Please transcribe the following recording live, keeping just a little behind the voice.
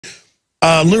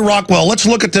Lew Rockwell, let's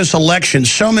look at this election.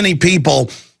 So many people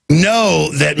know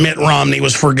that Mitt Romney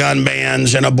was for gun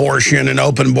bans and abortion and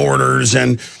open borders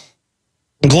and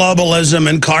globalism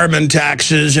and carbon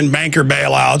taxes and banker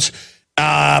bailouts.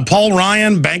 Paul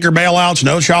Ryan, banker bailouts,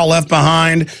 no child left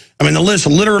behind. I mean, the list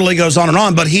literally goes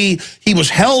on. But he was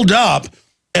held up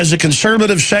as a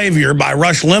conservative savior by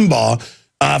Rush Limbaugh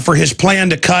for his plan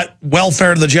to cut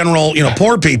welfare to the general,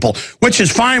 poor people, which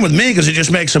is fine with me because it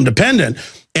just makes them dependent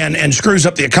and screws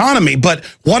up the economy. But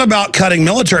what about cutting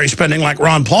military spending like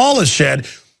Ron Paul has said?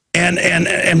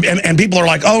 And people are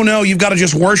like, oh, no, you've got to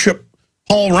just worship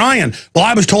Paul Ryan. Well,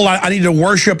 I was told I need to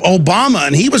worship Obama,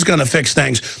 and he was going to fix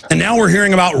things. And now we're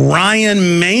hearing about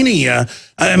Ryan mania.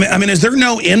 I mean, is there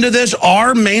no end to this?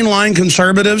 Are mainline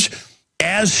conservatives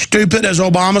as stupid as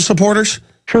Obama supporters?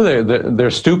 Sure,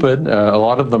 they're stupid. A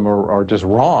lot of them are just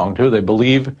wrong, too.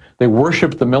 They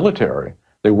worship the military.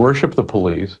 They worship the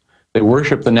police. They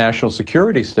worship the national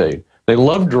security state. They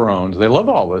love drones. They love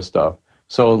all this stuff.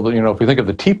 So, if you think of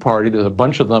the Tea Party, there's a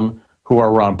bunch of them who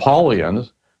are Ron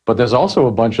Paulians, but there's also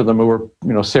a bunch of them who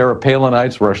are, Sarah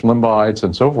Palinites, Rush Limbaugh'ites,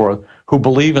 and so forth, who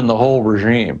believe in the whole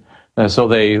regime. And so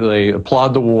they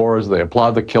applaud the wars, they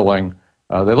applaud the killing.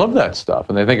 They love that stuff,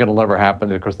 and they think it'll never happen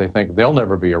because they think they'll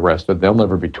never be arrested, they'll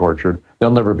never be tortured, they'll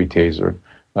never be tasered.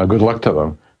 Good luck to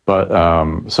them. But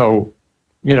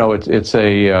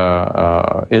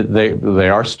they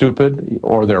are stupid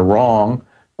or they're wrong.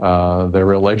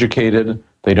 They're ill-educated.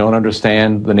 They don't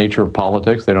understand the nature of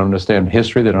politics. They don't understand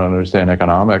history. They don't understand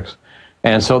economics.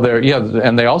 And so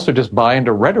and they also just buy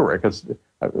into rhetoric.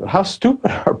 How stupid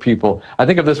are people? I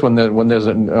think of this when there's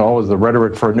always the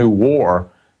rhetoric for a new war.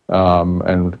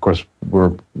 And of course,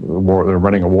 they're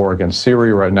running a war against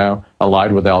Syria right now,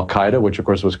 allied with Al-Qaeda, which of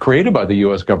course was created by the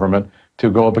U.S. government to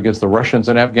go up against the Russians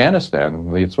in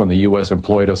Afghanistan. It's when the U.S.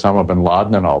 employed Osama bin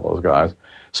Laden and all those guys.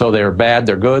 So they're bad,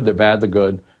 they're good, they're bad, they're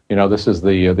good. This is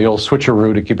the old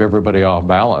switcheroo to keep everybody off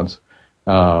balance.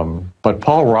 But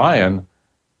Paul Ryan,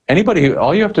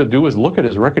 all you have to do is look at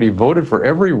his record. He voted for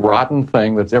every rotten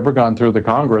thing that's ever gone through the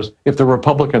Congress if the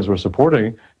Republicans were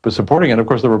supporting it. Of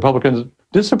course, the Republicans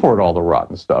did support all the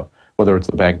rotten stuff, whether it's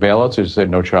the bank bailouts, as you said,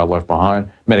 No Child Left Behind,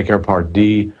 Medicare Part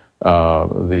D,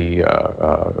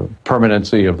 the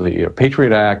permanency of the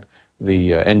Patriot Act,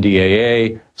 the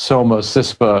NDAA, SOMA,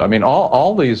 CISPA. I mean,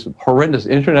 all these horrendous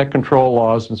internet control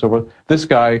laws and so forth. This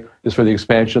guy is for the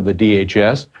expansion of the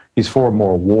DHS. He's for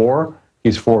more war.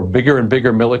 He's for bigger and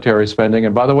bigger military spending.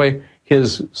 And by the way,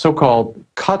 his so-called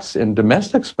cuts in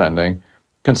domestic spending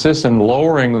consist in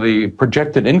lowering the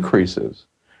projected increases.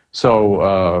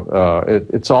 So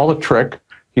it's all a trick.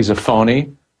 He's a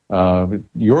phony.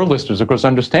 Your listeners, of course,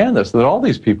 understand this, that all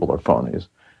these people are phonies.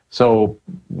 So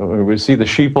we see the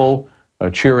sheeple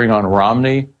cheering on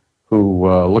Romney, who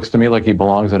looks to me like he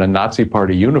belongs in a Nazi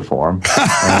party uniform.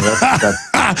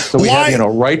 So we have,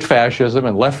 right fascism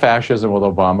and left fascism with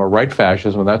Obama, right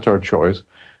fascism, that's our choice.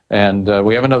 And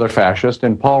we have another fascist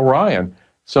in Paul Ryan.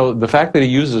 So the fact that he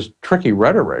uses tricky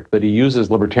rhetoric, that he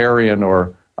uses libertarian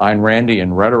or Ayn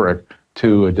Randian rhetoric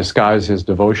to disguise his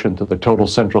devotion to the total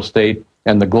central state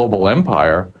and the global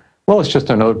empire, well, it's just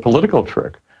another political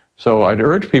trick. So I'd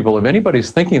urge people, if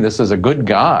anybody's thinking this is a good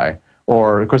guy,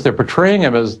 or of course they're portraying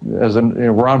him as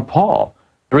Ron Paul.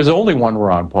 There is only one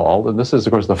Ron Paul, and this is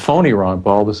of course the phony Ron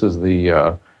Paul. This is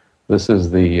the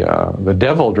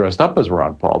devil dressed up as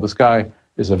Ron Paul. This guy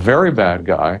is a very bad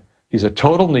guy. He's a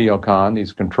total neocon.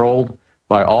 He's controlled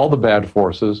by all the bad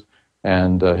forces.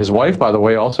 And his wife, by the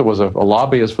way, also was a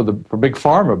lobbyist for Big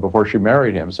Pharma before she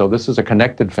married him. So this is a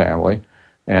connected family,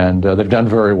 and they've done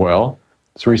very well.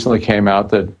 This recently came out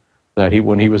that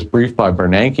when he was briefed by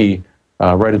Bernanke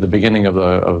right at the beginning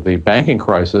of the banking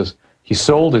crisis, he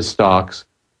sold his stocks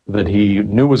that he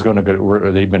knew was going to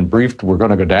go, they'd been briefed were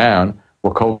going to go down,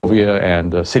 Wachovia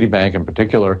and Citibank in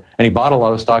particular, and he bought a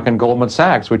lot of stock in Goldman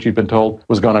Sachs, which he'd been told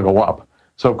was going to go up.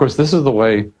 So of course this is the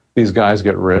way these guys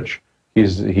get rich.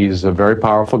 He's a very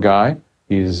powerful guy.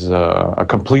 He's a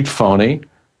complete phony.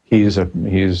 He's a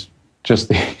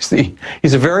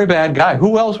very bad guy.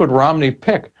 Who else would Romney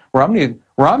pick? Romney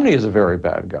is a very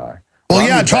bad guy. Well, Romney's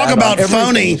yeah, talk about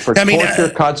phony. For torture,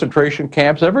 concentration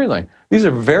camps, everything. These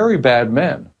are very bad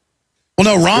men.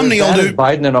 Well, no, Romney will do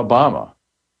Biden and Obama.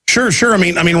 Sure. I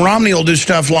mean, Romney will do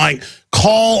stuff like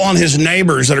call on his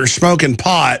neighbors that are smoking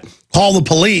pot, call the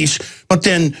police, but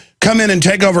then come in and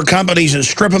take over companies and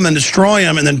strip them and destroy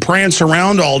them and then prance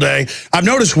around all day. I've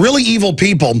noticed really evil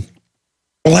people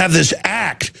will have this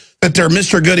act that they're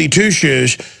Mr. Goody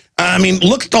Two-Shoes. I mean,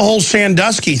 look at the whole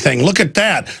Sandusky thing. Look at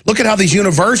that. Look at how these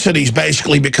universities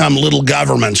basically become little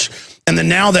governments. and then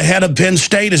now the head of Penn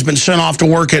State has been sent off to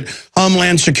work at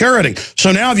Homeland Security.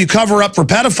 So now if you cover up for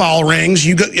pedophile rings,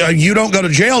 you don't go to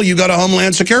jail, you go to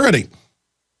Homeland Security.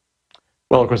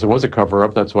 Well, of course, it was a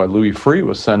cover-up. That's why Louis Freeh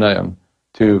was sent in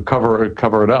to cover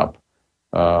it up.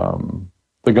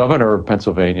 The governor of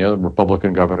Pennsylvania, the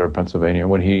Republican governor of Pennsylvania,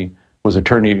 when he was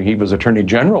attorney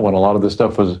general when a lot of this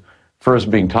stuff was first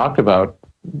being talked about.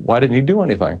 Why didn't he do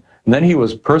anything? And then he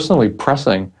was personally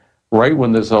pressing, right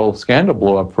when this whole scandal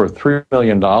blew up, for $3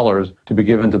 million to be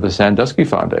given to the Sandusky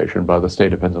Foundation by the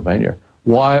state of Pennsylvania.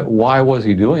 Why was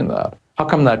he doing that? How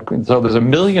come that? So there's a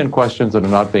million questions that are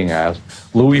not being asked.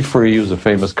 Louis Freeh, who's a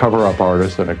famous cover-up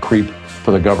artist and a creep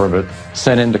for the government,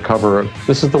 sent in to cover it.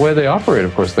 This is the way they operate,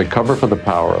 of course. They cover for the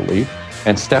power elite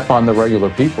and step on the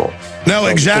regular people. No,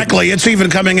 exactly. It's even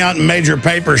coming out in major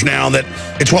papers now that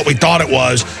it's what we thought it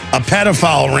was, a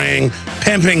pedophile ring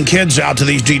pimping kids out to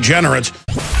these degenerates.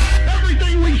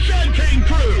 Everything we said came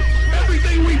true.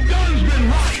 Everything we've done has been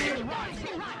right.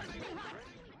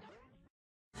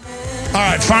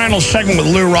 All right, final segment with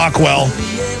Lew Rockwell.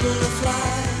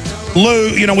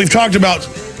 Lew, we've talked about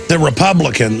the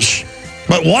Republicans,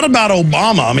 but what about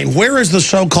Obama? I mean, where is the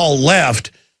so-called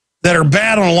left that are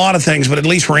bad on a lot of things, but at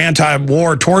least for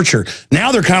anti-war torture?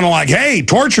 Now they're kind of like, hey,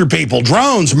 torture people,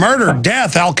 drones, murder,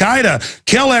 death, Al-Qaeda,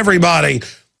 kill everybody.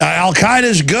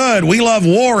 Al-Qaeda's good. We love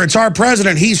war. It's our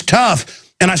president. He's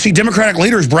tough. And I see Democratic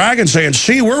leaders bragging, saying,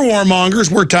 see, we're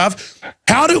warmongers. We're tough.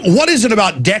 What is it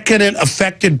about decadent,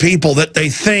 affected people that they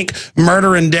think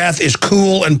murder and death is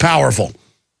cool and powerful?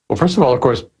 Well, first of all, of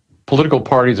course, political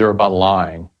parties are about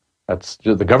lying.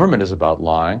 The government is about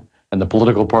lying. And the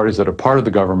political parties that are part of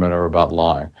the government are about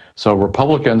lying. So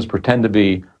Republicans pretend to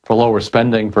be for lower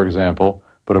spending, for example,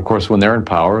 but of course when they're in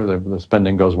power, the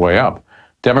spending goes way up.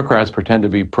 Democrats pretend to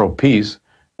be pro-peace,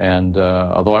 and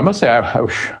although I must say I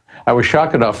was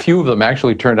shocked at how few of them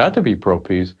actually turned out to be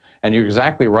pro-peace. And you're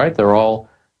exactly right; they're all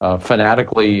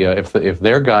fanatically, if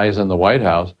they're guys in the White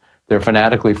House, they're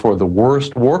fanatically for the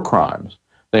worst war crimes.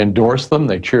 They endorse them,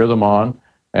 they cheer them on,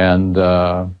 and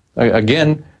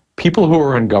again, people who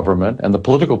are in government, and the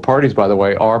political parties, by the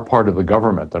way, are part of the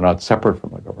government. They're not separate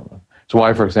from the government. It's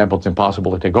why, for example, it's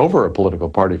impossible to take over a political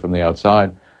party from the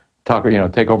outside.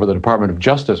 Take over the Department of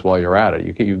Justice while you're at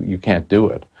it. You can't do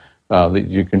it.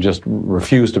 You can just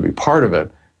refuse to be part of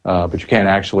it, but you can't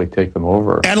actually take them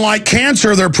over. And like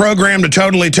cancer, they're programmed to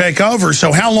totally take over.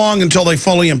 So how long until they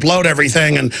fully implode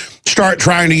everything and start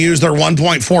trying to use their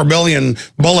 1.4 billion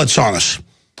bullets on us?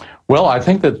 Well, I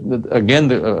think that, again,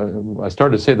 I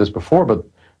started to say this before, but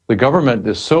the government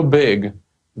is so big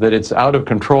that it's out of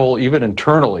control even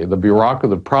internally.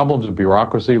 The problems of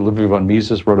bureaucracy, Ludwig von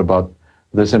Mises wrote about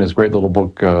this in his great little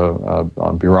book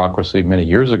on bureaucracy many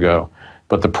years ago.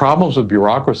 But the problems with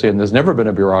bureaucracy, and there's never been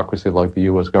a bureaucracy like the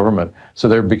U.S. government, so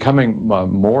they're becoming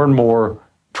more and more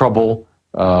trouble,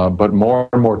 but more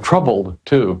and more troubled,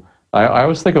 too. I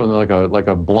always think of them like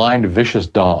a blind, vicious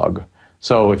dog.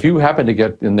 So if you happen to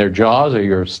get in their jaws or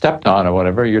you're stepped on or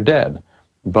whatever, you're dead.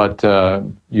 But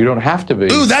you don't have to be.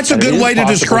 Ooh, that's a good way to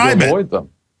describe it. Them.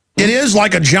 It is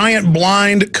like a giant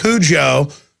blind Cujo,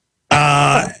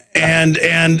 and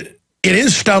it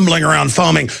is stumbling around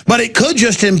foaming. But it could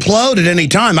just implode at any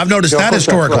time. I've noticed that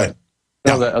historically.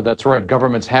 That's right. No, that's right.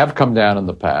 Governments have come down in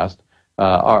the past.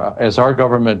 As our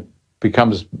government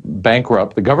becomes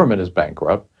bankrupt, the government is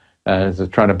bankrupt, and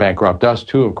it's trying to bankrupt us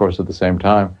too, of course, at the same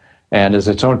time. And as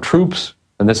its own troops,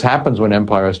 and this happens when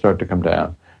empires start to come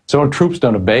down, its own troops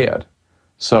don't obey it.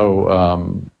 So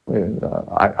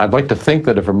I'd like to think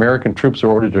that if American troops are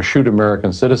ordered to shoot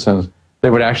American citizens, they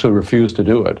would actually refuse to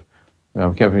do it.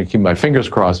 I'm keeping my fingers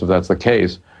crossed if that's the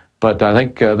case. But I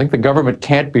think the government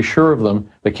can't be sure of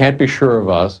them. They can't be sure of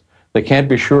us. They can't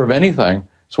be sure of anything.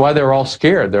 That's why they're all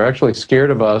scared. They're actually scared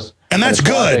of us. And that's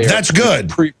good. That's good.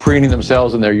 Preening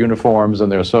themselves in their uniforms, and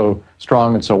they're so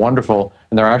strong and so wonderful.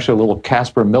 And they're actually little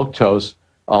Casper milquetoast,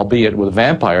 albeit with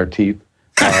vampire teeth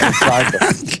inside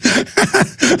them.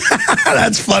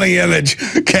 That's a funny image.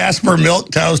 Casper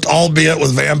milquetoast, albeit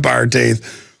with vampire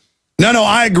teeth. No,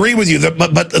 I agree with you.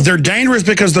 But they're dangerous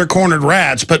because they're cornered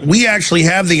rats. But we actually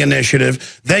have the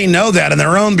initiative. They know that, and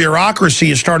their own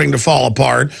bureaucracy is starting to fall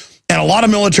apart. And a lot of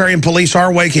military and police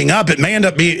are waking up. It may end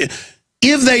up being,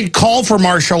 if they call for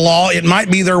martial law, it might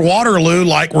be their Waterloo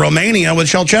like Romania with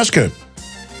Ceausescu.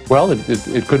 Well,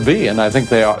 it could be, and I think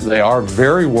they are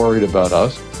very worried about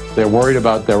us. They're worried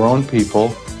about their own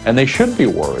people, and they should be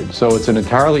worried. So it's an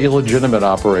entirely illegitimate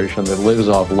operation that lives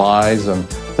off lies and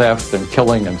theft and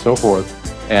killing and so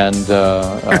forth. and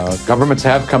governments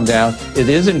have come down. It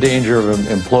is in danger of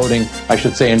imploding. I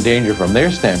should say in danger from their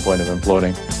standpoint of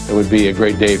imploding. It would be a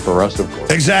great day for us, of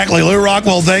course. Exactly. Lew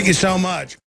Rockwell, thank you so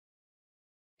much.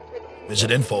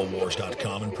 Visit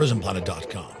Infowars.com and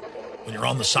PrisonPlanet.com. When you're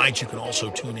on the site, you can also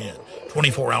tune in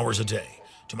 24 hours a day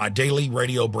to my daily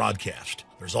radio broadcast.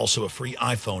 There's also a free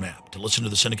iPhone app to listen to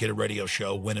the syndicated radio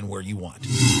show when and where you want.